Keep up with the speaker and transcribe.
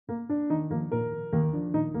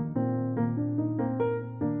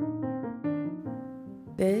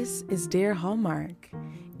This is Dear Hallmark.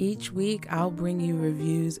 Each week, I'll bring you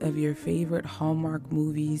reviews of your favorite Hallmark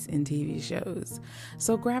movies and TV shows.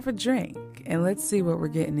 So grab a drink and let's see what we're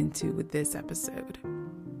getting into with this episode.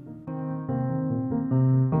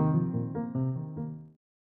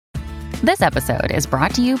 This episode is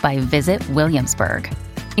brought to you by Visit Williamsburg.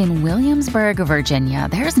 In Williamsburg, Virginia,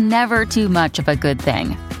 there's never too much of a good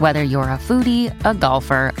thing. Whether you're a foodie, a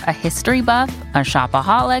golfer, a history buff, a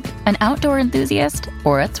shopaholic, an outdoor enthusiast,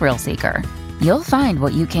 or a thrill seeker, you'll find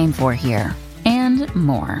what you came for here and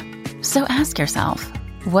more. So ask yourself,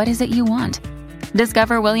 what is it you want?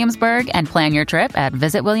 Discover Williamsburg and plan your trip at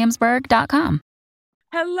visitwilliamsburg.com.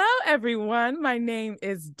 Hello, everyone. My name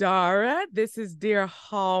is Dara. This is Dear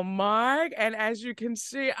Hallmark. And as you can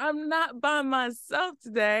see, I'm not by myself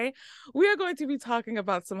today. We are going to be talking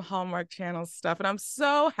about some Hallmark Channel stuff. And I'm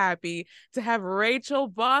so happy to have Rachel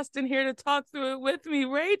Boston here to talk through it with me.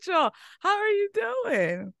 Rachel, how are you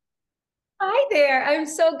doing? Hi there. I'm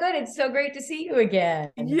so good. It's so great to see you again.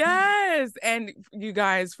 Yes. And you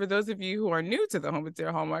guys, for those of you who are new to the Home with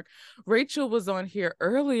Dear Hallmark, Rachel was on here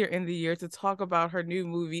earlier in the year to talk about her new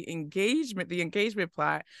movie, Engagement, The Engagement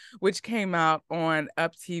Plot, which came out on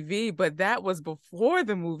Up TV. But that was before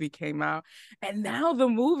the movie came out. And now the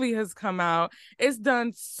movie has come out. It's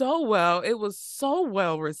done so well. It was so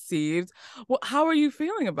well received. Well, how are you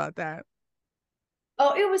feeling about that?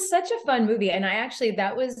 Oh, it was such a fun movie. And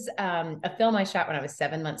that was a film I shot when I was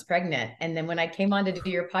 7 months pregnant. And then when I came on to do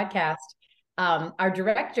your podcast, our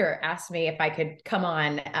director asked me if I could come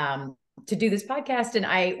on to do this podcast. And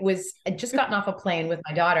I'd just gotten off a plane with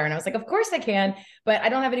my daughter. And I was like, of course I can, but I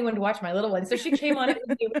don't have anyone to watch my little one. So she came on it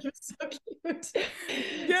with me, which was so cute.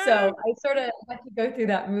 Yeah. So I sort of had to go through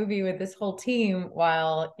that movie with this whole team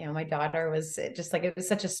while, my daughter was just like, it was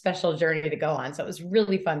such a special journey to go on. So it was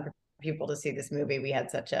really fun for people to see this movie. We had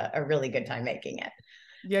such a really good time making it.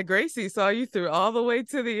 Yeah, Gracie saw you through all the way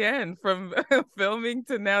to the end, from filming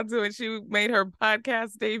to now doing. She made her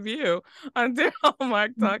podcast debut on Dear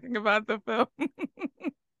Hallmark talking about the film.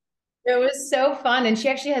 It was so fun. And she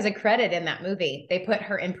actually has a credit in that movie. They put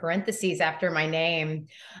her in parentheses after my name.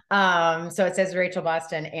 So it says Rachel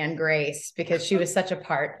Boston and Grace, because she was such a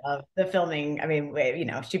part of the filming. I mean,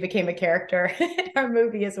 she became a character in our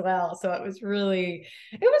movie as well. So it was really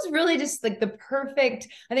just like the perfect,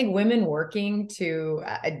 I think, women working to,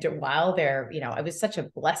 while they're, it was such a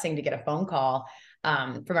blessing to get a phone call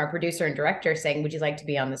from our producer and director saying, would you like to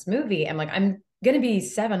be on this movie? I'm like, I'm going to be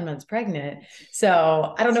 7 months pregnant.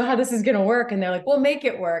 So I don't know how this is going to work. And they're like, we'll make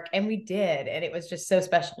it work. And we did. And it was just so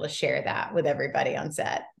special to share that with everybody on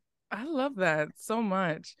set. I love that so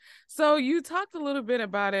much. So you talked a little bit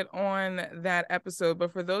about it on that episode,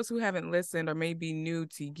 but for those who haven't listened or may be new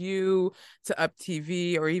to you, to Up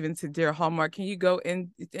TV, or even to Dear Hallmark, can you go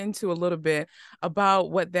into a little bit about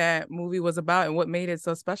what that movie was about and what made it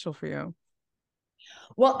so special for you?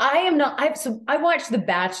 Well, I watched The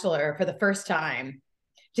Bachelor for the first time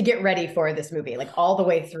to get ready for this movie, like all the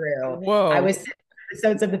way through. Whoa. I was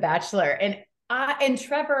episodes of The Bachelor, and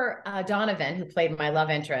Trevor Donovan, who played my love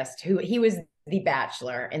interest, he was the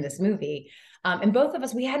Bachelor in this movie. And both of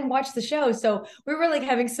us, we hadn't watched the show. So we were like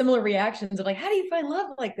having similar reactions of like, how do you find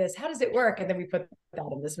love like this? How does it work? And then we put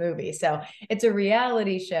that in this movie. So it's a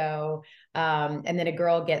reality show. And then a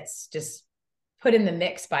girl gets just put in the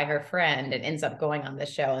mix by her friend and ends up going on the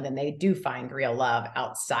show. And then they do find real love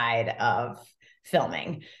outside of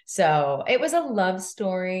filming. So it was a love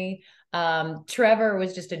story. Trevor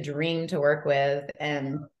was just a dream to work with.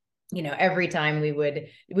 And, every time we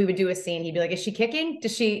would do a scene, he'd be like, is she kicking?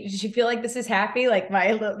 Does she feel like this is happy? Like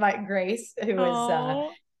my Grace, who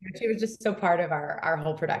was, she was just so part of our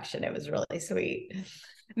whole production. It was really sweet.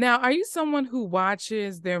 Now, are you someone who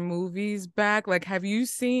watches their movies back? Like, have you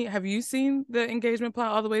seen the Engagement Plot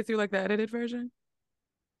all the way through, like the edited version?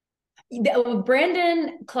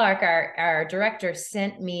 Brandon Clark, our director,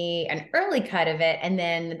 sent me an early cut of it. And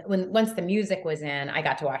then once the music was in, I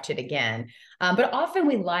got to watch it again. But often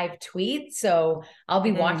we live tweet. So I'll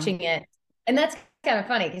be watching it. And that's kind of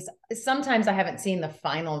funny because sometimes I haven't seen the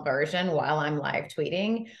final version while I'm live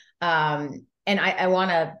tweeting. And I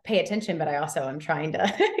want to pay attention, but I also am trying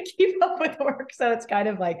to keep up with work. So it's kind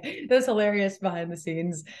of like those hilarious behind the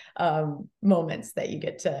scenes moments that you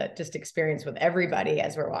get to just experience with everybody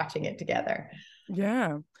as we're watching it together.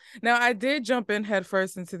 Yeah. Now, I did jump in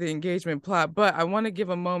headfirst into the Engagement Plot, but I want to give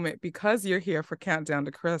a moment, because you're here for Countdown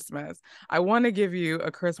to Christmas. I want to give you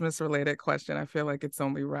a Christmas related question. I feel like it's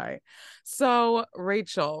only right. So,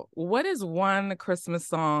 Rachel, what is one Christmas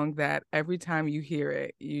song that every time you hear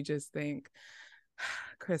it, you just think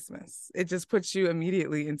Christmas? It just puts you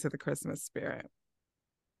immediately into the Christmas spirit.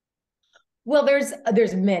 Well,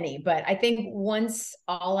 there's many, but I think once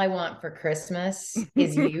All I Want for Christmas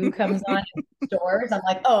Is You comes on in stores, I'm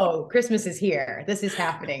like, oh, Christmas is here. This is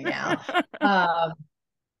happening now. Um,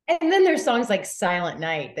 and then there's songs like Silent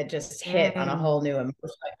Night that just hit on a Mm. whole new emotion,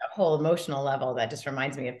 like a whole emotional level that just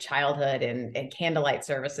reminds me of childhood and candlelight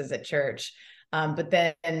services at church. But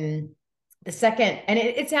then the second, and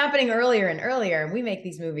it's happening earlier and earlier. And we make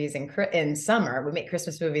these movies in summer. We make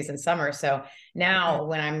Christmas movies in summer. So now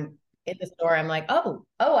when I'm in the store, I'm like, oh,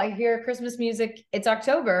 I hear Christmas music. It's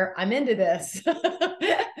October. I'm into this.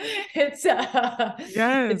 it's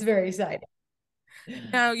Yes. it's very exciting.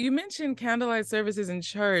 Now, you mentioned candlelight services in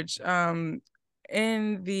church.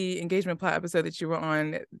 In the engagement plot episode that you were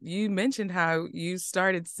on, you mentioned how you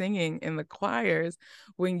started singing in the choirs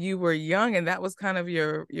when you were young, and that was kind of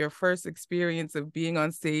your first experience of being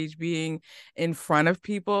on stage, being in front of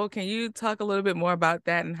people. Can you talk a little bit more about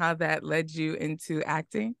that and how that led you into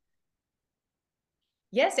acting?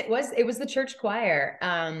 Yes, it was the church choir.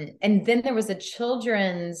 And then there was a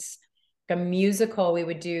musical we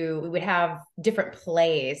would do. We would have different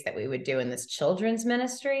plays that we would do in this children's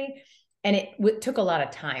ministry. And it took a lot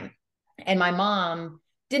of time. And my mom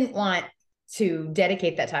didn't want to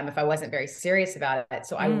dedicate that time if I wasn't very serious about it.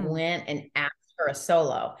 So I went and asked for a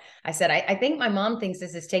solo. I said, I think my mom thinks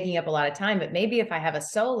this is taking up a lot of time, but maybe if I have a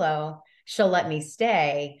solo, she'll let me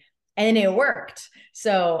stay. And it worked.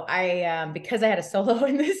 So because I had a solo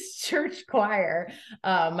in this church choir,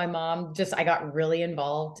 my mom I got really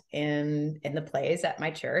involved in the plays at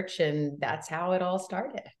my church, and that's how it all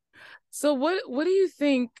started. So what do you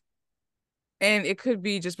think, and it could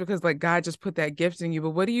be just because like God just put that gift in you,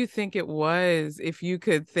 but what do you think it was, if you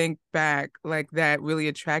could think back, like that really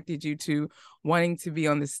attracted you to wanting to be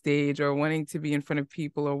on the stage or wanting to be in front of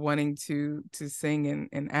people or wanting to sing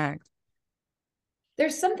and act?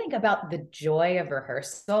 There's something about the joy of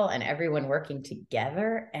rehearsal and everyone working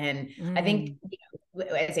together. And I think, Mm.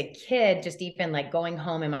 as a kid, just even like going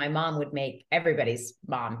home, and my mom would make, everybody's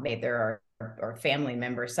mom made their or family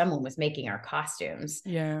member, someone was making our costumes.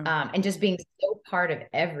 Yeah. And just being so part of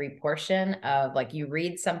every portion of, like, you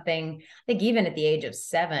read something. I think even at the age of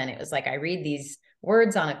 7, it was like, I read these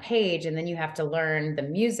words on a page, and then you have to learn the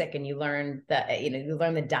music, and you learn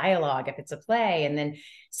the dialogue if it's a play, and then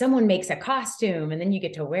someone makes a costume, and then you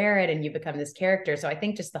get to wear it and you become this character. So I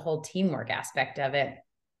think just the whole teamwork aspect of it.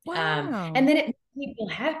 And Wow. then it made people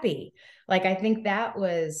happy. Like, I think that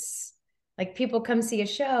was like, people come see a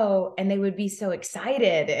show and they would be so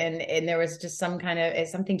excited. And there was just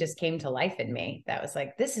something just came to life in me that was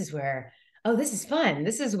like, oh, this is fun.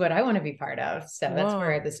 This is what I want to be part of. So that's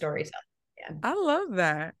where Whoa. the storytelling began. I love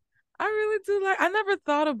that. I really do I never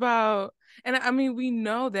thought about, and I mean, we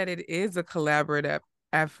know that it is a collaborative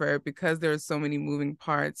effort because there's so many moving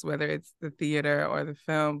parts, whether it's the theater or the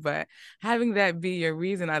film, but having that be your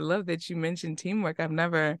reason, I love that you mentioned teamwork. I've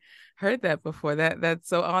never heard that before. That's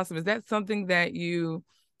so awesome. Is that something that you,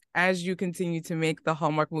 as you continue to make the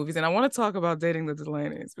Hallmark movies, and I want to talk about Dating the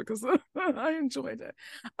Delaney's because I enjoyed it.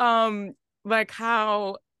 Like,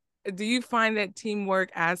 how do you find that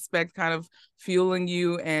teamwork aspect kind of fueling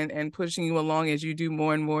you and pushing you along as you do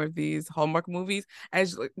more and more of these Hallmark movies?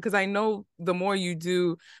 As because I know the more you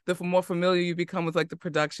do, the more familiar you become with like the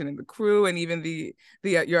production and the crew and even the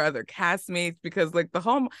your other castmates. Because like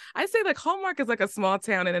I say like Hallmark is like a small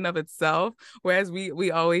town in and of itself, whereas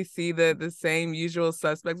we always see the same usual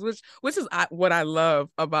suspects, which is what I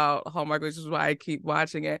love about Hallmark, which is why I keep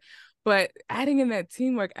watching it. But adding in that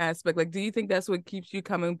teamwork aspect, like, do you think that's what keeps you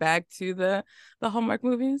coming back to the Hallmark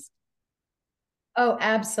movies? Oh,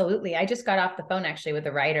 absolutely. I just got off the phone actually with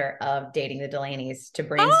the writer of Dating the Delaney's to Oh,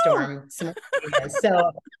 brainstorm some ideas.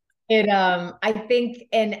 So I think,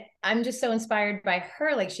 and I'm just so inspired by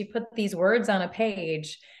her. Like, she put these words on a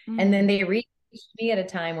page, and then mm, they reached me at a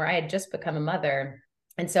time where I had just become a mother.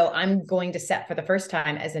 And so I'm going to set for the first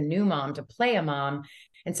time as a new mom to play a mom.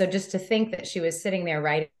 And so just to think that she was sitting there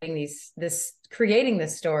creating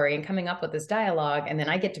this story and coming up with this dialogue, and then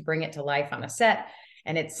I get to bring it to life on a set.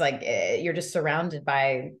 And it's like, you're just surrounded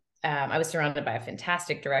by I was surrounded by a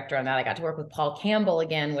fantastic director on that. I got to work with Paul Campbell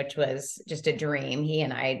again, which was just a dream. He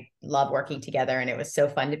and I love working together, and it was so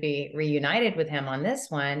fun to be reunited with him on this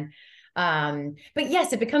one. But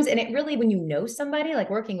yes, and it really, when you know somebody, like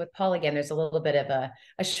working with Paul again, there's a little bit of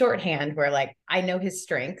a shorthand where, like, I know his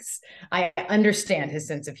strengths, I understand his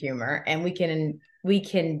sense of humor, and we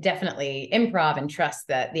can definitely improv and trust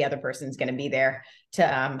that the other person's going to be there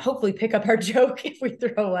to hopefully pick up our joke if we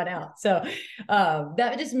throw one out. So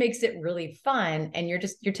that just makes it really fun, and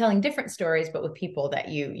you're telling different stories, but with people that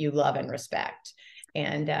you love and respect.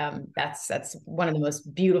 And that's one of the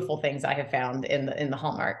most beautiful things I have found in the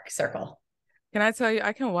Hallmark circle. Can I tell you,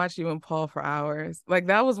 I can watch you and Paul for hours. Like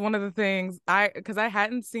that was one of the things because I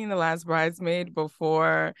hadn't seen The Last Bridesmaid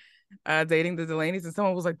before dating the Delaney's, and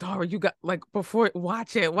someone was like, Dara, you got like before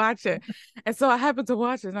watch it. And so I happened to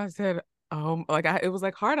watch it and I said, it was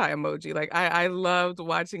like heart eye emoji. Like I loved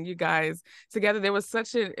watching you guys together. There was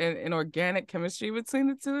such an organic chemistry between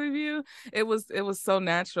the two of you. It was so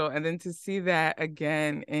natural. And then to see that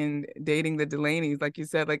again in dating the Delaney's, like you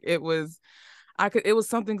said, like it was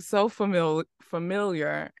something so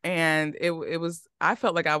familiar, and it was I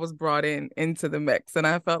felt like I was brought into the mix, and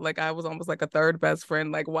I felt like I was almost like a third best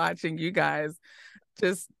friend, like watching you guys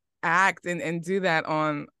just act and do that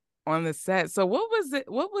on the set. So what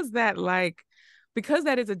was that like, because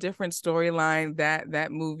that is a different storyline,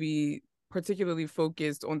 that movie particularly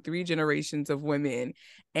focused on three generations of women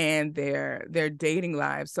and their dating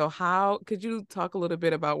lives. So how could you talk a little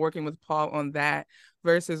bit about working with Paul on that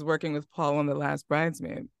versus working with Paul on The Last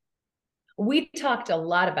Bridesmaid? We talked a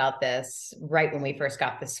lot about this right when we first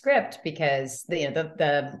got the script, because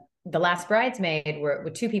the Last Bridesmaid were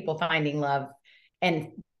two people finding love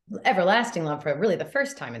and everlasting love for really the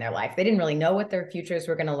first time in their life. They didn't really know what their futures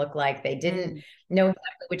were going to look like. They didn't know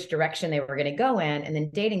exactly which direction they were going to go in. And then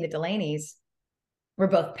dating the Delaney's, we're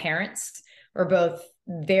both parents. We're both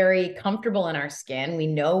very comfortable in our skin. We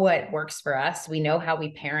know what works for us. We know how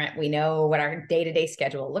we parent. We know what our day-to-day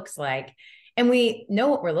schedule looks like. And we know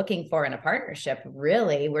what we're looking for in a partnership,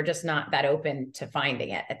 really. We're just not that open to finding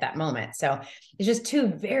it at that moment. So it's just two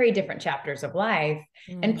very different chapters of life.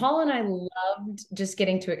 And Paul and I loved just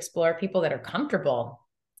getting to explore people that are comfortable.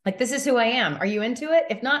 Like, this is who I am. Are you into it?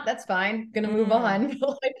 If not, that's fine. Gonna move on.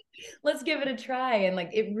 Like, let's give it a try. And like,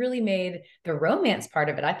 it really made the romance part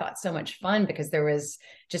of it, I thought, so much fun, because there was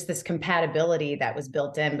just this compatibility that was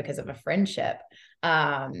built in because of a friendship.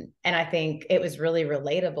 And I think it was really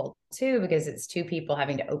relatable too, because it's two people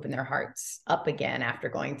having to open their hearts up again after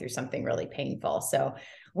going through something really painful. So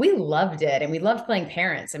we loved it, and we loved playing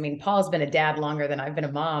parents. I mean, Paul's been a dad longer than I've been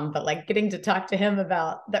a mom, but like getting to talk to him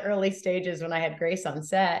about the early stages when I had Grace on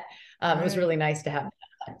set, it was really nice to have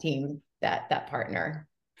that team, that partner.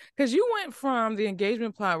 Because you went from the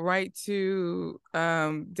engagement plot right to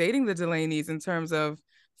dating the Delaney's in terms of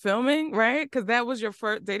filming, right? Because that was your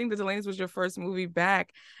first, dating the Delaney's was your first movie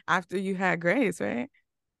back after you had Grace, right?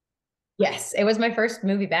 Yes, it was my first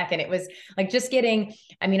movie back, and it was like just getting,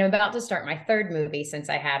 I mean, I'm about to start my third movie since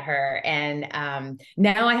I had her. And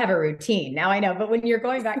now I have a routine. Now I know, but when you're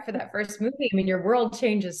going back for that first movie, I mean, your world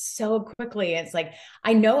changes so quickly. It's like,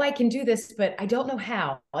 I know I can do this, but I don't know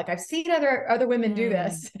how. Like, I've seen other women do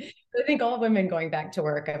this. I think all women going back to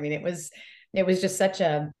work. I mean, it was just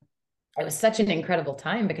it was such an incredible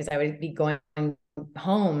time, because I would be going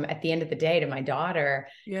home at the end of the day to my daughter,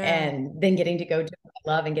 and then getting to go do what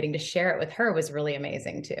I love and getting to share it with her was really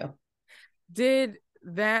amazing too. Did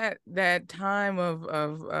that time of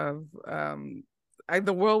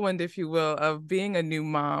the whirlwind, if you will, of being a new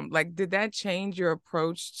mom, like, did that change your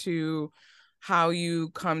approach to how you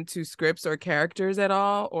come to scripts or characters at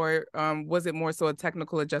all? Or was it more so a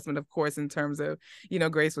technical adjustment, of course, in terms of,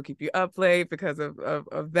 Grace will keep you up late because of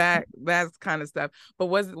that kind of stuff. But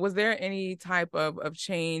was there any type of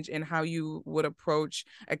change in how you would approach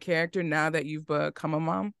a character now that you've become a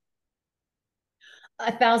mom?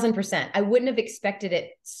 1,000%. I wouldn't have expected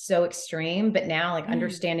it so extreme, but now, like,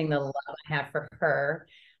 understanding the love I have for her.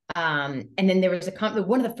 And then there was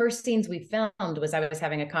one of the first scenes we filmed was I was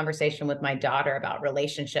having a conversation with my daughter about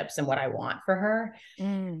relationships and what I want for her.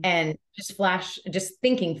 And just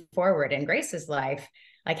thinking forward in Grace's life,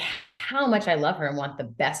 like how much I love her and want the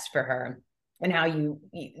best for her, and how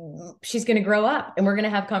she's going to grow up, and we're going to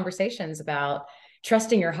have conversations about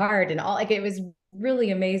trusting your heart and all. Like, it was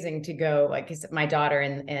really amazing to go, like, 'cause my daughter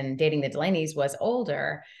and dating the Delaney's was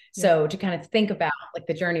older. So to kind of think about like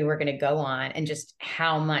the journey we're going to go on, and just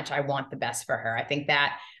how much I want the best for her. I think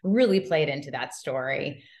that really played into that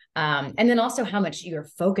story. And then also how much you're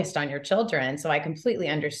focused on your children. So I completely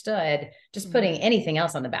understood just putting anything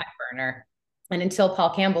else on the back burner. And until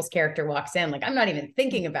Paul Campbell's character walks in, like, I'm not even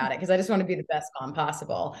thinking about it, because I just want to be the best mom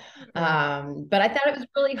possible. But I thought it was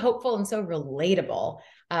really hopeful and so relatable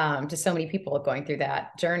to so many people going through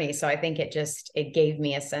that journey. So I think it gave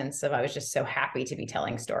me a sense of, I was just so happy to be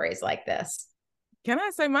telling stories like this. Can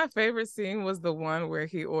I say my favorite scene was the one where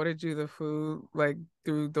he ordered you the food like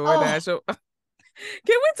through DoorDash? Oh. Can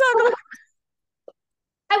we talk about?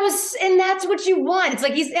 And that's what you want. It's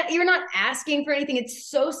like, you're not asking for anything. It's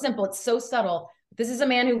so simple. It's so subtle. This is a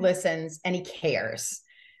man who listens and he cares.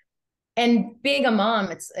 And being a mom,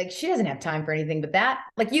 it's like, she doesn't have time for anything but that.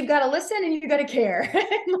 Like, you've got to listen and you got to care.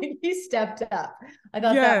 And like, he stepped up. I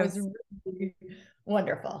thought that was really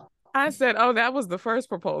wonderful. I said, oh, that was the first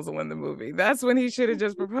proposal in the movie. That's when he should have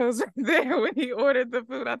just proposed right there when he ordered the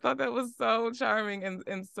food. I thought that was so charming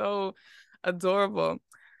and so adorable.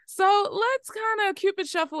 So let's kind of Cupid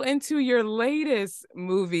shuffle into your latest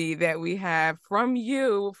movie that we have from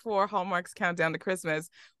you for Hallmark's Countdown to Christmas,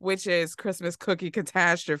 which is Christmas Cookie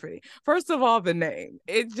Catastrophe. First of all, the name,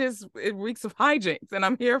 it reeks of hijinks, and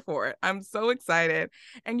I'm here for it. I'm so excited.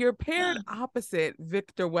 And you're paired opposite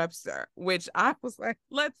Victor Webster, which I was like,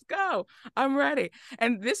 let's go. I'm ready.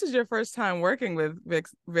 And this is your first time working with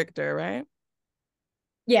Victor, right?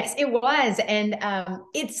 Yes, it was. And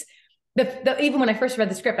it's even when I first read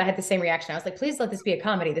the script, I had the same reaction. I was like, please let this be a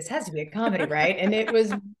comedy. This has to be a comedy, right? And it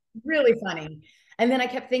was really funny. And then I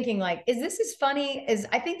kept thinking, like, is this as funny as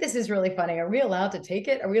I think this is really funny? Are we allowed to take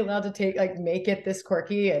it? Are we allowed to make it this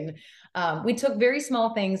quirky? And we took very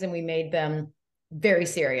small things and we made them very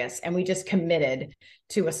serious. And we just committed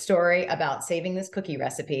to a story about saving this cookie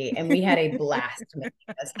recipe. And we had a blast making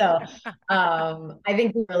this. So I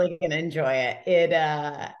think we're really going to enjoy it.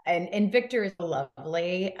 And Victor is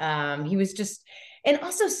lovely. He was just, and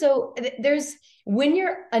also, so there's, when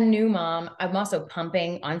you're a new mom, I'm also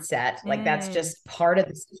pumping on set. Like that's just part of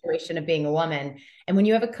the situation of being a woman. And when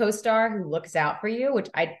you have a co-star who looks out for you, which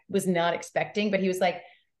I was not expecting, but he was like,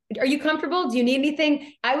 are you comfortable? Do you need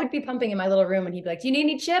anything? I would be pumping in my little room and he'd be like, do you need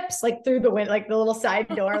any chips? Like through the window, like the little side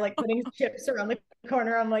door, like putting chips around the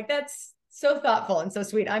corner. I'm like, that's so thoughtful and so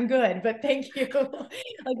sweet. I'm good, but thank you.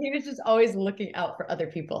 Like he was just always looking out for other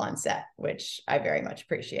people on set, which I very much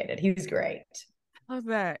appreciated. He was great. Love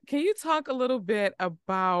that. Can you talk a little bit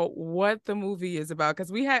about what the movie is about? Because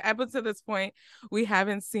up until this point, we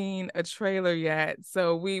haven't seen a trailer yet.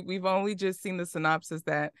 So we've only just seen the synopsis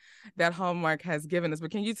that Hallmark has given us.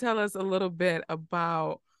 But can you tell us a little bit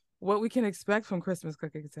about what we can expect from Christmas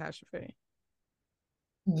Cookie Catastrophe?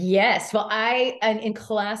 Yes. Well, I, in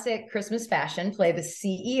classic Christmas fashion, play the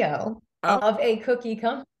CEO of a cookie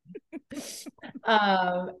company.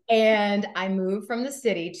 And I moved from the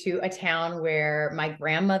city to a town where my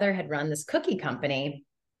grandmother had run this cookie company,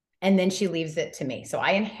 and then she leaves it to me. So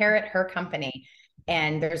I inherit her company,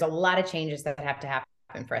 and there's a lot of changes that have to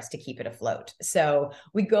happen for us to keep it afloat. So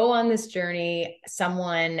we go on this journey.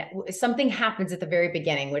 Something happens at the very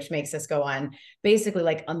beginning, which makes us go on basically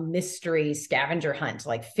like a mystery scavenger hunt to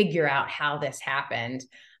like figure out how this happened.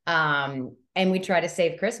 And we try to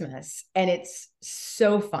save Christmas, and it's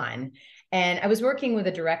so fun. And I was working with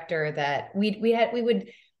a director that we would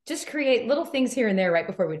just create little things here and there right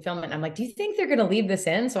before we'd film it. And I'm like, do you think they're going to leave this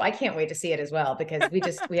in? So I can't wait to see it as well, because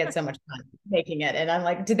we had so much fun making it. And I'm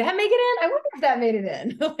like, did that make it in? I wonder if that made it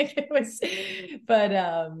in. Like it was, but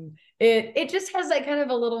it just has like kind of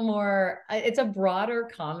a little more, it's a broader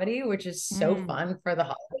comedy, which is so fun for the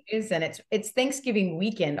holidays. And it's Thanksgiving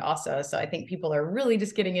weekend also. So I think people are really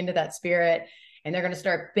just getting into that spirit, and they're going to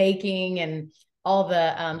start baking and all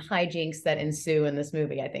the hijinks that ensue in this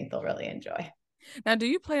movie. I think they'll really enjoy. Now, do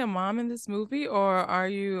you play a mom in this movie, or are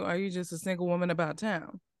you just a single woman about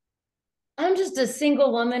town? I'm just a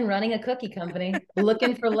single woman running a cookie company,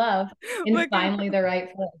 looking for love and finally the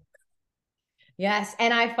right place. Yes,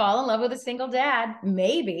 and I fall in love with a single dad.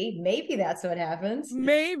 Maybe that's what happens.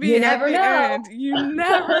 Maybe you never know. End, you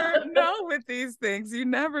never know with these things. You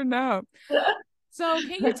never know. So,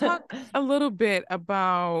 can you talk a little bit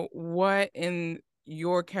about what in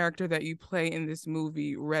your character that you play in this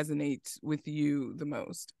movie resonates with you the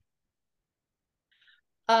most?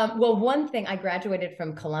 Well, one thing, I graduated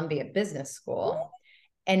from Columbia Business School,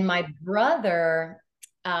 and my brother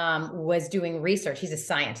was doing research. He's a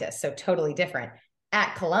scientist, so totally different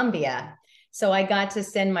at Columbia. So I got to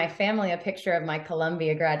send my family a picture of my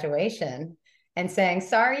Columbia graduation and saying,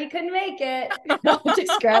 sorry, you couldn't make it.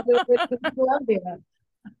 Just graduated from Columbia.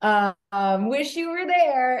 Wish you were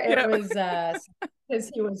there. It was because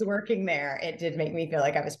he was working there. It did make me feel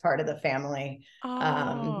like I was part of the family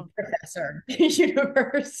professor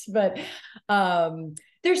universe. But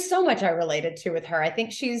there's so much I related to with her. I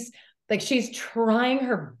think she's trying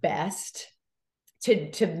her best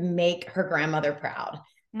to make her grandmother proud.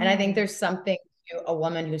 And I think there's something to a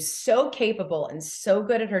woman who's so capable and so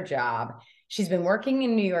good at her job. She's been working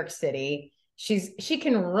in New York City. She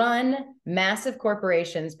can run massive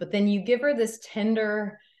corporations, but then you give her this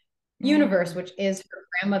tender universe, which is her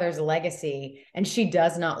grandmother's legacy, and she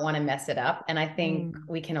does not want to mess it up. And I think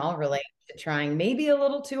we can all relate to trying maybe a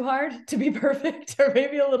little too hard to be perfect, or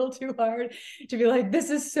maybe a little too hard to be like, this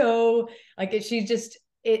is so like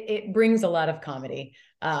it brings a lot of comedy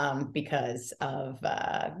because of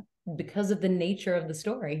the nature of the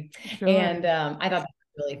story. Sure. And I thought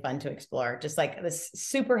really fun to explore, just like this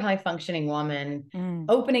super high functioning woman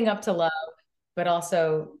opening up to love, but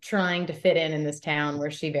also trying to fit in this town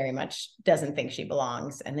where she very much doesn't think she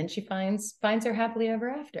belongs. And then she finds her happily ever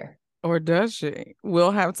after. Or does she?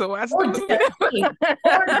 We'll have to watch Or the does movie. she?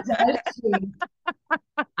 Or does she?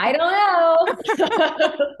 I don't know.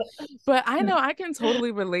 But I know I can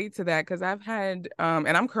totally relate to that because I've had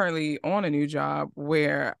and I'm currently on a new job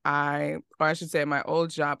where or I should say my old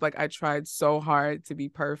job, like I tried so hard to be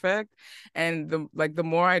perfect. And the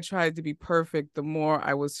more I tried to be perfect, the more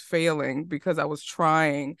I was failing because I was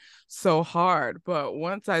trying so hard. But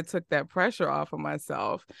once I took that pressure off of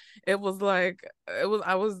myself, it was like I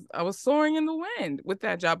was soaring in the wind with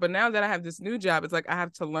that job. But now that I have this new job, it's like I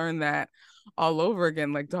have to learn that all over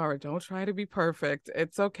again. Like, Dara, don't try to be perfect.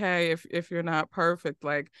 It's okay if you're not perfect.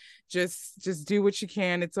 Like, just do what you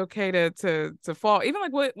can. It's okay to fall. Even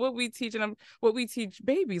like what we teach them, what we teach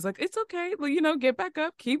babies. Like, it's okay. Well, get back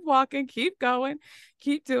up, keep walking, keep going,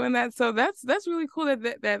 keep doing that. So that's really cool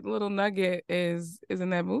that little nugget is in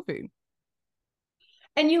that movie.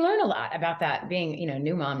 And you learn a lot about that being,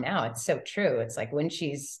 new mom now. It's so true. It's like when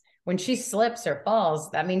she slips or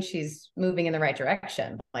falls, that means she's moving in the right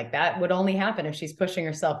direction. Like that would only happen if she's pushing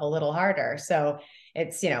herself a little harder. So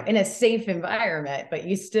it's, in a safe environment, but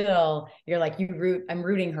you're like, I'm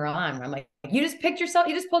rooting her on. I'm like, you just pulled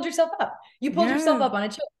yourself up. You pulled yourself up on a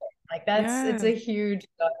chair. Like it's a huge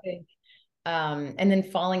thing. And then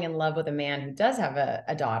falling in love with a man who does have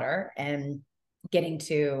a daughter and getting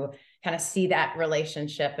to kind of see that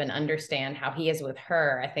relationship and understand how he is with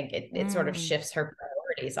her. I think it sort of shifts her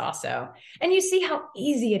priorities also. And you see how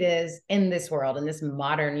easy it is in this world, in this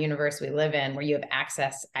modern universe we live in, where you have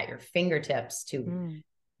access at your fingertips to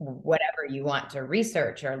whatever you want to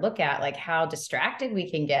research or look at, like how distracted we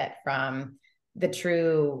can get from the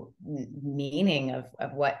true meaning of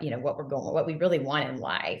what, what we really want in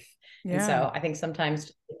life. Yeah. And so I think sometimes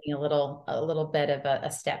just taking a little bit of a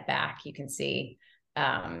step back, you can see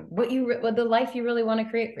what the life you really want to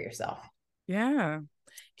create for yourself. Yeah.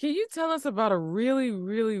 Can you tell us about a really,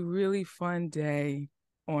 really, really fun day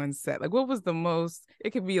on set? Like, what was the most,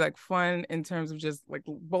 it could be like fun in terms of just like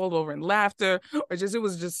bowled over in laughter, or just, it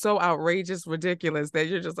was just so outrageous, ridiculous that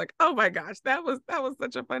you're just like, oh my gosh, that was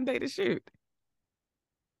such a fun day to shoot.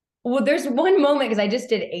 Well, there's one moment because I just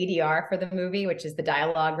did ADR for the movie, which is the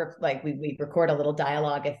dialogue. Like we record a little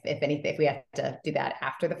dialogue if we have to do that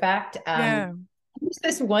after the fact. Yeah. There's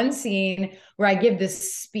this one scene where I give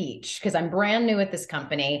this speech because I'm brand new at this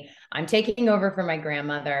company. I'm taking over for my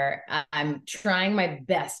grandmother. I'm trying my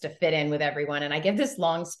best to fit in with everyone, and I give this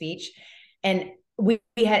long speech. And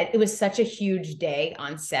it was such a huge day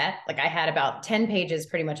on set. Like I had about 10 pages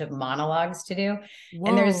pretty much of monologues to do. Whoa.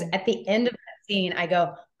 And there's at the end of that scene, I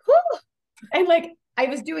go, whew! And like I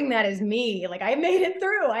was doing that as me. Like I made it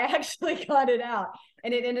through. I actually got it out.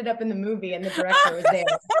 And it ended up in the movie, and the director was there.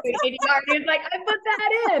 He was like, I put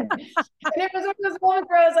that in. And it was one of those moments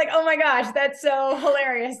where I was like, oh my gosh, that's so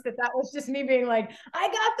hilarious that was just me being like, I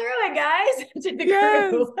got through it, guys, to the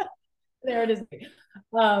crew. There it is.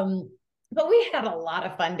 But we had a lot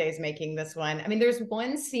of fun days making this one. I mean, there's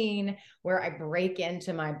one scene where I break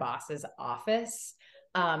into my boss's office.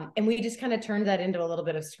 And we just kind of turned that into a little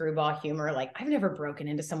bit of screwball humor. Like, I've never broken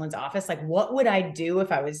into someone's office. Like, what would I do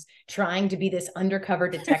if I was trying to be this undercover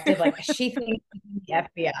detective? Like, she thinks she's the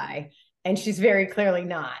FBI, and she's very clearly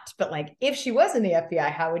not. But like, if she was in the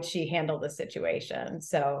FBI, how would she handle the situation?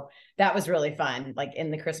 So that was really fun, like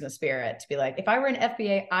in the Christmas spirit, to be like, if I were an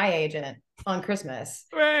FBI agent on Christmas,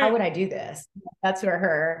 how would I do this? That's where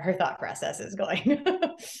her thought process is going.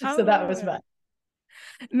 So that was fun.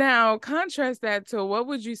 Now, contrast that to what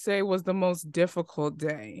would you say was the most difficult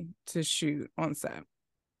day to shoot on set?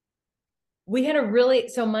 We had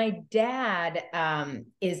so my dad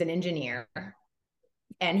is an engineer,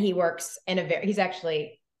 and he works in he's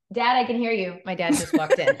actually, Dad, I can hear you. My dad just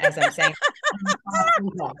walked in as I'm saying.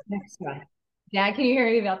 Next one. Dad, can you hear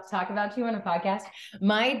me about to talk about you on a podcast?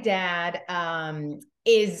 My dad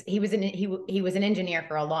he was an engineer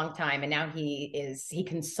for a long time, and now he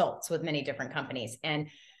consults with many different companies. And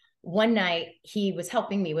one night he was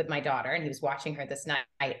helping me with my daughter, and he was watching her this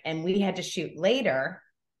night, and we had to shoot later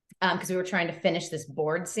because we were trying to finish this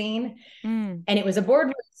board scene. And it was a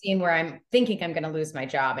board scene where I'm thinking I'm going to lose my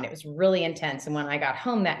job, and it was really intense. And when I got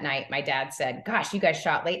home that night, my dad said, gosh, you guys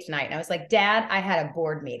shot late tonight. And I was like, Dad, I had a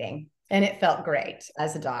board meeting. And it felt great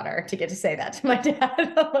as a daughter to get to say that to my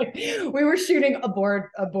dad. Like, we were shooting a board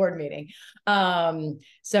meeting.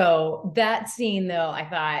 So that scene, though, I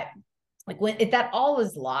thought, like, if that all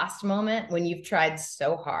was lost moment, when you've tried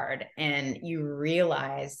so hard and you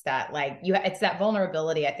realize that, like, it's that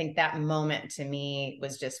vulnerability. I think that moment to me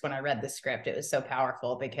was just when I read the script, it was so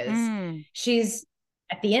powerful because she's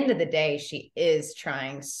at the end of the day, she is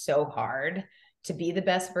trying so hard to be the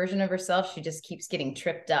best version of herself. She just keeps getting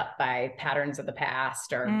tripped up by patterns of the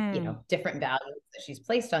past or, different values that she's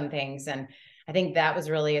placed on things. And I think that was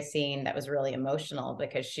really a scene that was really emotional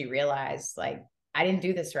because she realized, like, I didn't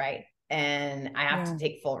do this right. And I have to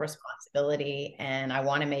take full responsibility and I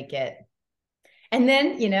want to make it. And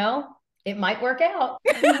then, it might work out.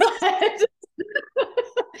 It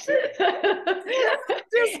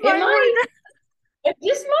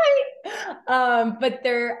just might. But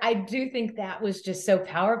I do think that was just so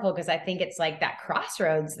powerful because I think it's like that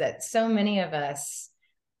crossroads that so many of us,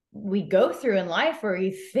 we go through in life where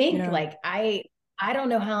you think like, I don't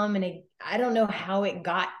know how I don't know how it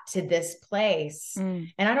got to this place.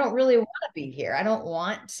 And I don't really want to be here. I don't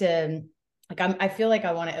want to, like, I feel like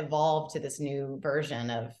I want to evolve to this new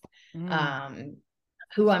version of,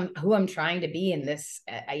 who I'm trying to be in this,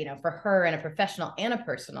 for her in a professional and a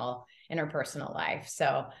personal, in her personal life.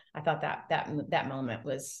 So I thought that moment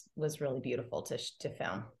was really beautiful to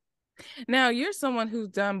film. Now, you're someone who's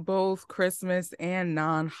done both Christmas and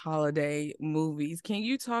non-holiday movies. Can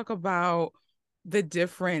you talk about the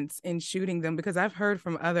difference in shooting them? Because I've heard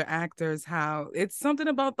from other actors how it's something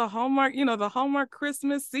about the Hallmark, the Hallmark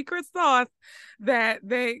Christmas secret sauce that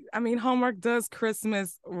Hallmark does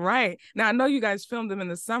Christmas right. Now, I know you guys filmed them in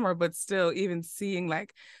the summer, but still, even seeing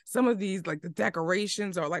like some of these, like the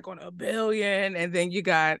decorations are like on a billion, and then you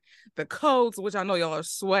got the coats, which I know y'all are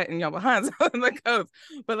sweating y'all behind the coats,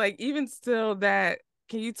 but like even still that,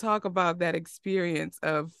 can you talk about that experience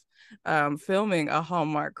of filming a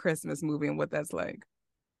Hallmark Christmas movie and what that's like?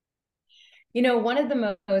 One of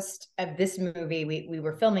the most of this movie, we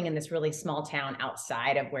were filming in this really small town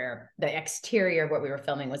outside of where the exterior of what we were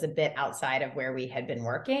filming was a bit outside of where we had been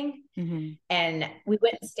working. And we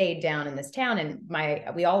went and stayed down in this town,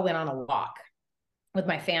 and we all went on a walk with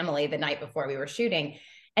my family the night before we were shooting.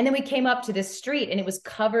 And then we came up to this street and it was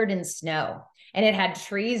covered in snow and it had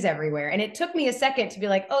trees everywhere. And it took me a second to be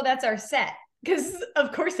like, oh, that's our set. Because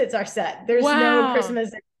of course it's our set. There's no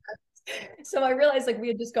Christmas. So I realized like we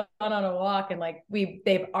had just gone on a walk and like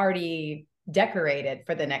they've already decorated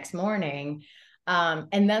for the next morning.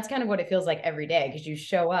 And that's kind of what it feels like every day, because you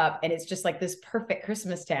show up and it's just like this perfect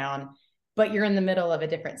Christmas town, but you're in the middle of a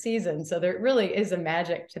different season. So there really is a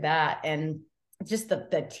magic to that. And just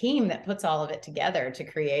the team that puts all of it together to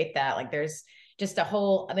create that, like there's just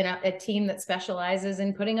a team that specializes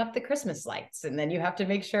in putting up the Christmas lights. And then you have to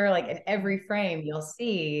make sure like in every frame you'll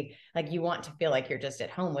see, like you want to feel like you're just at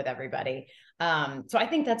home with everybody. So I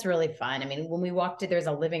think that's really fun. I mean, when we walked there's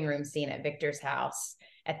a living room scene at Victor's house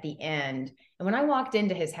at the end. And when I walked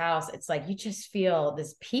into his house, it's like, you just feel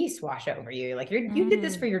this peace wash over you. Like you did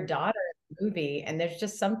this for your daughter in the movie. And there's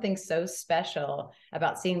just something so special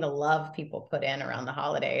about seeing the love people put in around the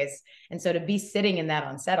holidays. And so to be sitting in that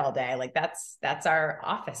on set all day, like that's our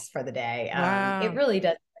office for the day. Wow. It really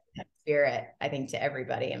does have spirit, I think, to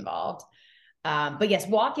everybody involved. But yes,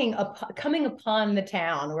 coming upon the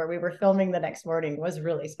town where we were filming the next morning was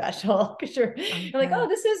really special, because you're like, oh,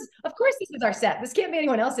 of course this is our set. This can't be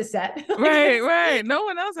anyone else's set. Right. No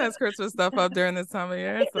one else has Christmas stuff up during this time of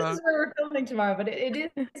year. So. This is where we're filming tomorrow, but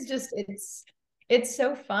it is just, it's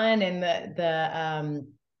so fun. And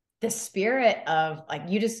the spirit of like,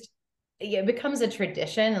 it becomes a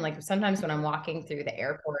tradition. And like, sometimes when I'm walking through the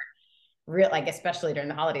airport, like, especially during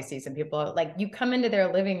the holiday season, people are like, you come into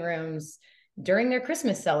their living rooms during their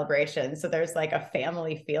Christmas celebration. So there's like a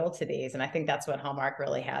family feel to these. And I think that's what Hallmark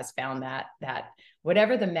really has found, that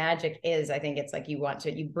whatever the magic is, I think it's like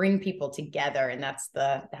you bring people together, and that's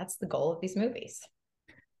the goal of these movies.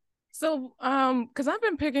 So, because I've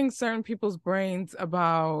been picking certain people's brains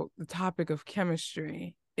about the topic of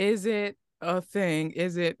chemistry. Is it a thing?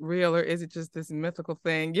 Is it real, or is it just this mythical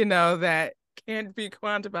thing, that can't be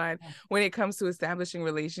quantified when it comes to establishing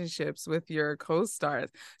relationships with your co-stars?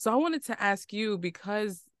 So I wanted to ask you,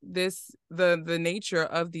 because the nature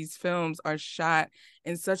of these films are shot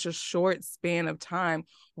in such a short span of time,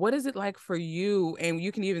 what is it like for you? And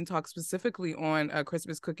you can even talk specifically on a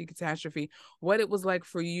Christmas Cookie Catastrophe, what it was like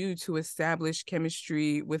for you to establish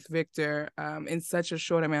chemistry with Victor in such a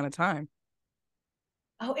short amount of time.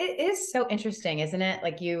 Oh, it is so interesting, isn't it?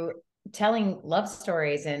 Like, you telling love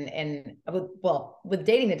stories and with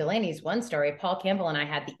Dating the Delaney's one story, Paul Campbell and I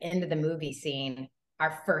had the end of the movie scene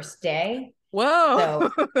our first day. Whoa.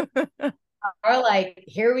 So we're like,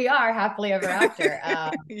 here we are, happily ever after.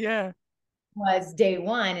 Yeah. Was day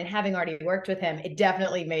one, and having already worked with him, it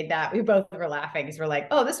definitely made that, we both were laughing because we're like,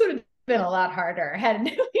 oh, this would have been a lot harder had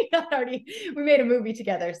we made a movie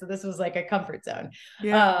together. So this was like a comfort zone.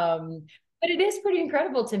 Yeah. But it is pretty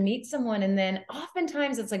incredible to meet someone. And then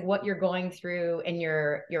oftentimes it's like what you're going through in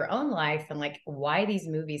your own life and like why these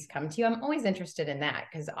movies come to you. I'm always interested in that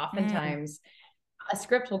because oftentimes a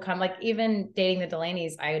script will come, like even Dating the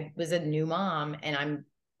Delaney's, I was a new mom and I'm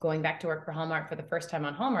going back to work for Hallmark for the first time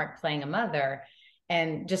on Hallmark, playing a mother,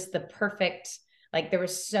 and just the perfect, like there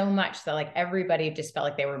was so much that like everybody just felt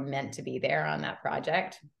like they were meant to be there on that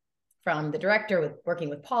project. From the director, with working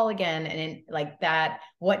with Paul again, and in like that,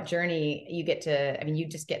 what journey you get to, I mean, you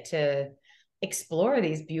just get to explore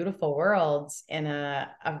these beautiful worlds in a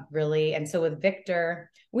really, and so with Victor,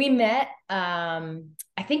 we met,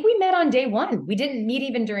 I think we met on day one. We didn't meet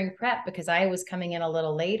even during prep because I was coming in a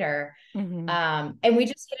little later. And we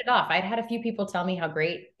just hit it off. I'd had a few people tell me how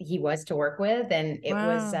great he was to work with. And it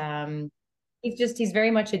was, he's very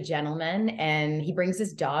much a gentleman, and he brings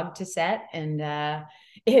his dog to set, and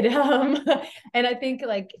and I think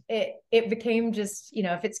like it became just, you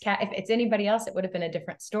know, if it's anybody else, it would have been a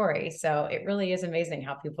different story. So it really is amazing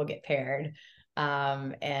how people get paired.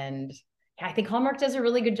 And I think Hallmark does a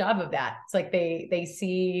really good job of that. It's like they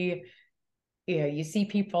see, you know, you see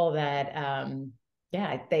people that and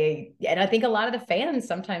I think a lot of the fans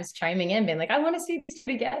sometimes chiming in being like, I want to see these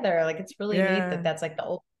together. Like it's really neat that's like the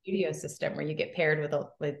old studio system where you get paired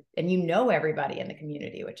with and you know everybody in the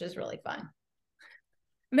community, which is really fun.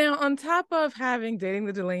 Now, on top of having Dating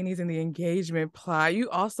the Delaney's and the engagement plot, you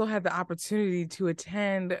also had the opportunity to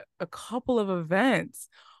attend a couple of events.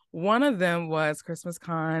 One of them was Christmas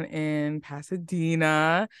Con in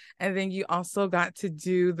Pasadena, and then you also got to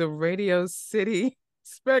do the Radio City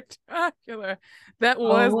Spectacular. That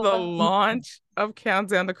was the launch of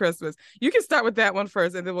Countdown to Christmas. You can start with that one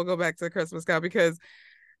first, and then we'll go back to Christmas Con, because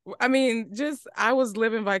I mean, I was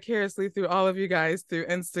living vicariously through all of you guys through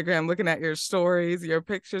Instagram, looking at your stories, your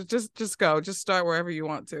pictures. Just go. Just start wherever you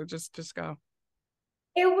want to. Just go.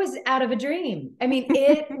 It was out of a dream. I mean,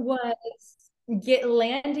 it was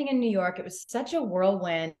landing in New York. It was such a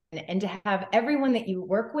whirlwind, and to have everyone that you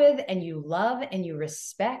work with and you love and you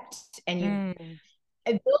respect and you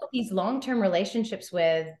built these long-term relationships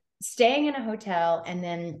with, staying in a hotel and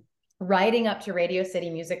then riding up to Radio City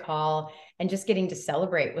Music Hall and just getting to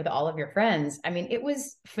celebrate with all of your friends. I mean, it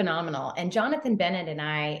was phenomenal. And Jonathan Bennett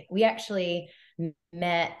and we actually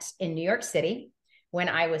met in New York City when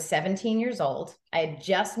I was 17 years old. I had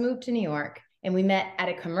just moved to New York, and we met at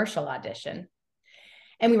a commercial audition.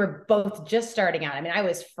 And we were both just starting out. I mean, I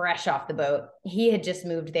was fresh off the boat. He had just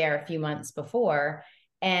moved there a few months before.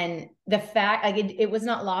 And the fact, like, it was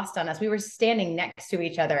not lost on us. We were standing next to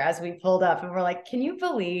each other as we pulled up, and we're like, can you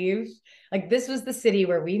believe, like, this was the city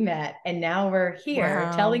where we met, and now we're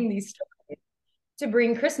here telling these stories to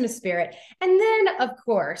bring Christmas spirit. And then, of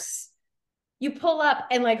course, you pull up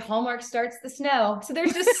and like Hallmark starts the snow. So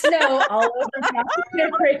there's just snow all over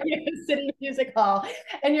Radio City Music Hall.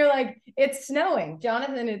 And you're like, it's snowing.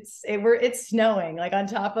 Jonathan, it's snowing, like on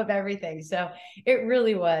top of everything. So it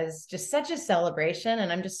really was just such a celebration.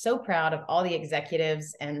 And I'm just so proud of all the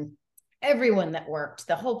executives and everyone that worked,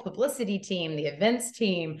 the whole publicity team, the events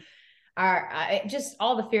team, just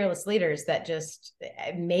all the fearless leaders that just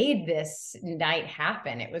made this night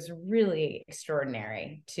happen. It was really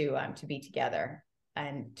extraordinary to be together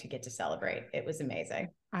and to get to celebrate. It was amazing.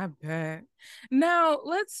 I bet. Now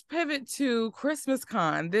let's pivot to Christmas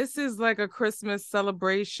Con. This is like a Christmas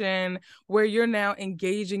celebration where you're now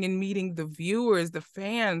engaging and meeting the viewers, the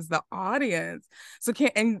fans, the audience.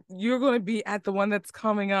 And you're going to be at the one that's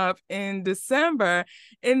coming up in December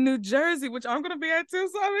in New Jersey, which I'm going to be at too.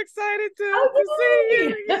 So I'm excited to see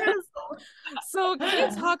you. Yes. So can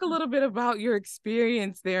you talk a little bit about your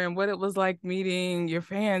experience there and what it was like meeting your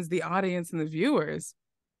fans, the audience, and the viewers?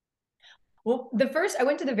 Well, I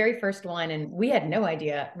went to the very first one, and we had no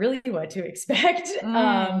idea really what to expect.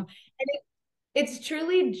 And it's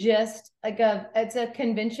truly just like it's a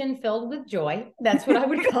convention filled with joy. That's what I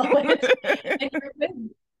would call it. And you're with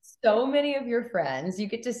so many of your friends. You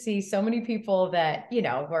get to see so many people that, you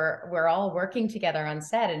know, we're all working together on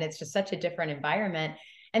set, and it's just such a different environment.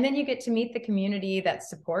 And then you get to meet the community that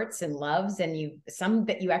supports and loves, and some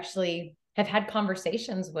that you actually have had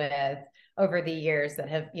conversations with over the years that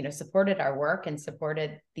have, you know, supported our work and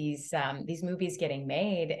supported these movies getting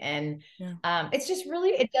made. And it's just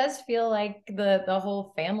really, it does feel like the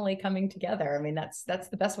whole family coming together. I mean, that's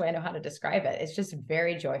the best way I know how to describe it. It's just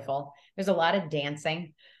very joyful. There's a lot of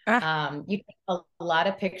dancing. You take a lot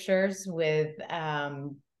of pictures with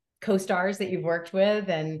co-stars that you've worked with.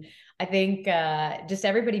 And I think just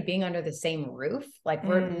everybody being under the same roof, like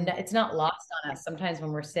it's not lost on us sometimes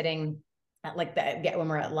when we're sitting at when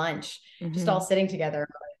we're at lunch, just all sitting together.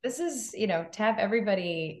 This is, you know, to have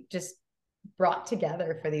everybody just brought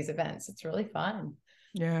together for these events. It's really fun.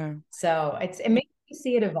 Yeah. So it makes you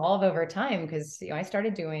see it evolve over time, because I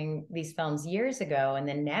started doing these films years ago, and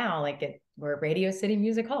then now we're at Radio City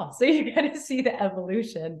Music Hall. So you got to see the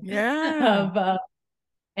evolution of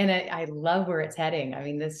and I love where it's heading. I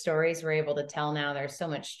mean, the stories we're able to tell now, there's so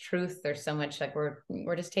much truth. There's so much, like,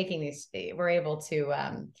 we're just taking these, we're able to,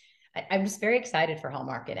 I'm just very excited for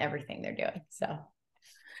Hallmark and everything they're doing. So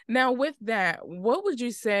now, with that, what would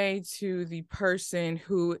you say to the person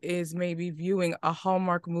who is maybe viewing a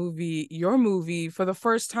Hallmark movie, your movie, for the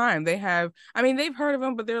first time? They've heard of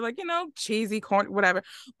them, but they're like, cheesy, corn, whatever.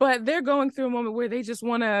 But they're going through a moment where they just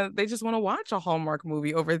want to watch a Hallmark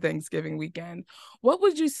movie over Thanksgiving weekend. What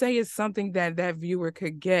would you say is something that viewer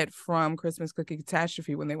could get from Christmas Cookie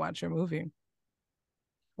Catastrophe when they watch your movie?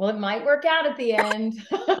 Well, it might work out at the end.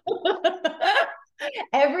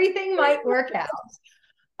 Everything might work out.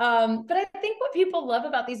 But I think what people love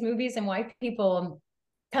about these movies, and why people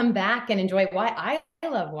come back and enjoy, why I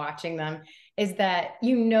love watching them, is that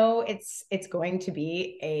it's going to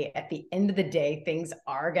be at the end of the day,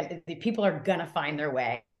 people are gonna find their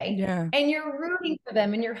way. Yeah. And you're rooting for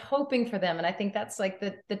them and you're hoping for them. And I think that's like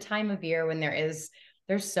the time of year when there's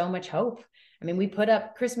so much hope. I mean, we put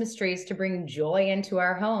up Christmas trees to bring joy into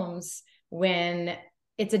our homes when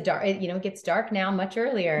it's it gets dark now much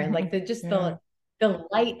earlier. And like the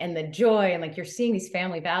light and the joy, and like you're seeing these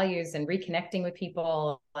family values and reconnecting with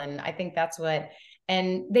people. And I think that's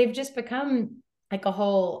and they've just become like a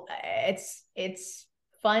whole, it's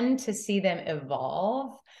fun to see them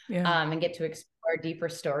evolve and get to explore deeper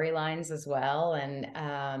storylines as well. And,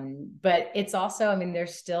 but it's also,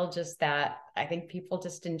 there's still just that, I think people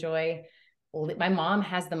just enjoy, my mom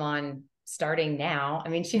has them on starting now.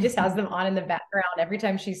 She just has them on in the background every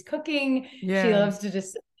time she's cooking. Yeah. She loves to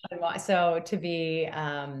just, so to be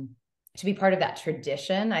part of that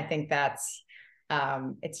tradition, I think that's,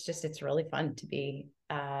 it's really fun to be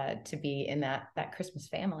in that Christmas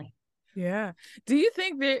family. Yeah. Do you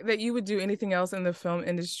think that you would do anything else in the film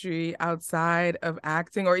industry outside of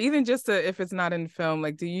acting, or even just if it's not in film,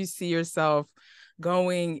 like, do you see yourself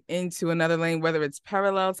going into another lane, whether it's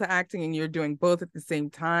parallel to acting and you're doing both at the same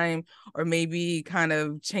time, or maybe kind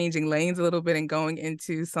of changing lanes a little bit and going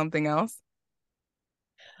into something else?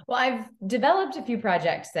 Well, I've developed a few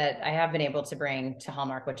projects that I have been able to bring to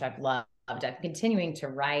Hallmark, which I've loved. I'm continuing to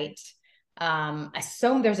write.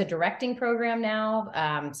 There's a directing program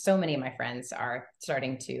now. So many of my friends are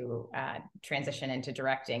starting to transition into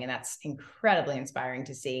directing, and that's incredibly inspiring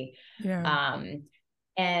to see. Yeah.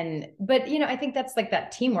 But I think that's like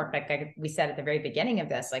that teamwork, like we said at the very beginning of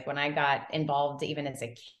this, like when I got involved even as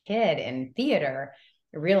a kid in theater,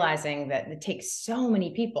 realizing that it takes so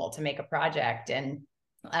many people to make a project. And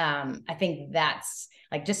I think that's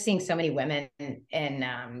like just seeing so many women in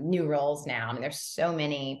new roles now. There's so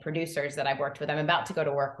many producers that I've worked with. I'm about to go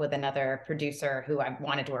to work with another producer who I've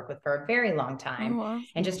wanted to work with for a very long time. Oh, awesome.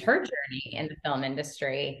 And just her journey in the film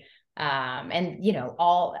industry, and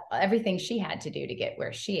everything she had to do to get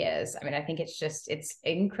where she is. I think it's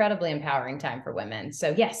incredibly empowering time for women.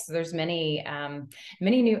 So yes, there's many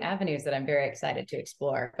new avenues that I'm very excited to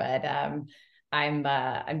explore. But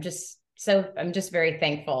I'm just very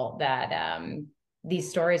thankful that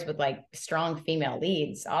these stories with like strong female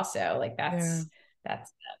leads also, like that's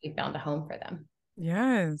we found a home for them.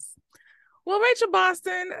 Yes. Well, Rachel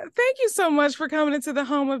Boston, thank you so much for coming into the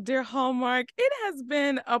home of Dear Hallmark. It has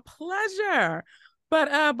been a pleasure.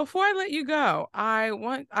 But before I let you go, I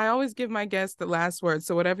always give my guests the last word.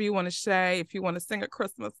 So whatever you want to say, if you want to sing a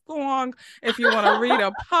Christmas song, if you want to read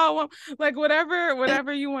a poem, like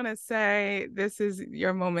whatever you want to say, this is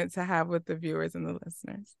your moment to have with the viewers and the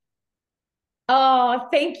listeners. Oh,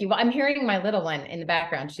 thank you. Well, I'm hearing my little one in the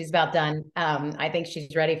background. She's about done. I think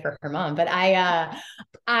she's ready for her mom, but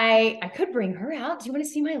I could bring her out. Do you want to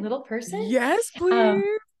see my little person? Yes, please.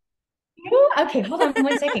 Okay, hold on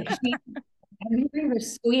one second. I'm hearing her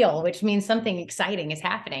squeal, which means something exciting is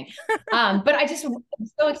happening. But I'm so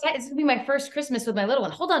excited. This will be my first Christmas with my little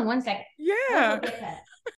one. Hold on one second. Yeah.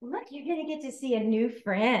 Look, you're going to get to see a new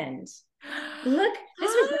friend. Look,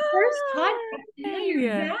 this was the first podcast. Now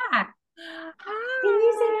you're back. Hi. Can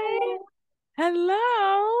you say hi? Hello.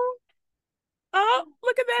 Oh,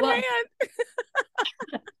 look at that hand.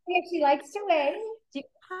 If she likes to wave. Do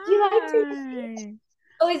you like to wave?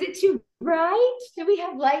 Oh, is it too bright? Do we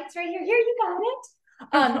have lights right here? Here, you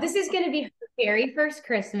got it. This is going to be her very first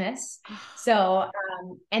Christmas. So,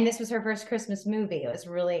 and this was her first Christmas movie. It was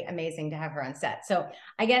really amazing to have her on set. So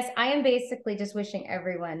I guess I am basically just wishing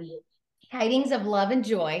everyone tidings of love and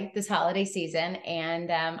joy this holiday season.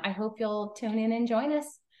 And I hope you'll tune in and join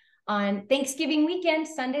us on Thanksgiving weekend,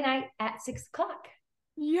 Sunday night at 6:00.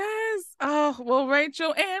 Yes. Oh, well,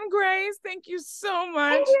 Rachel and Grace, thank you so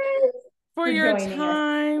much for your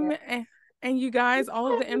time. And you guys,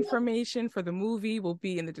 all of the information for the movie will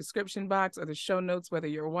be in the description box or the show notes, whether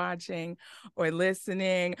you're watching or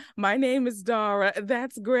listening. My name is Dara.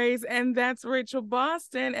 That's Grace. And that's Rachel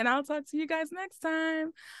Boston. And I'll talk to you guys next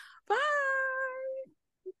time. Bye.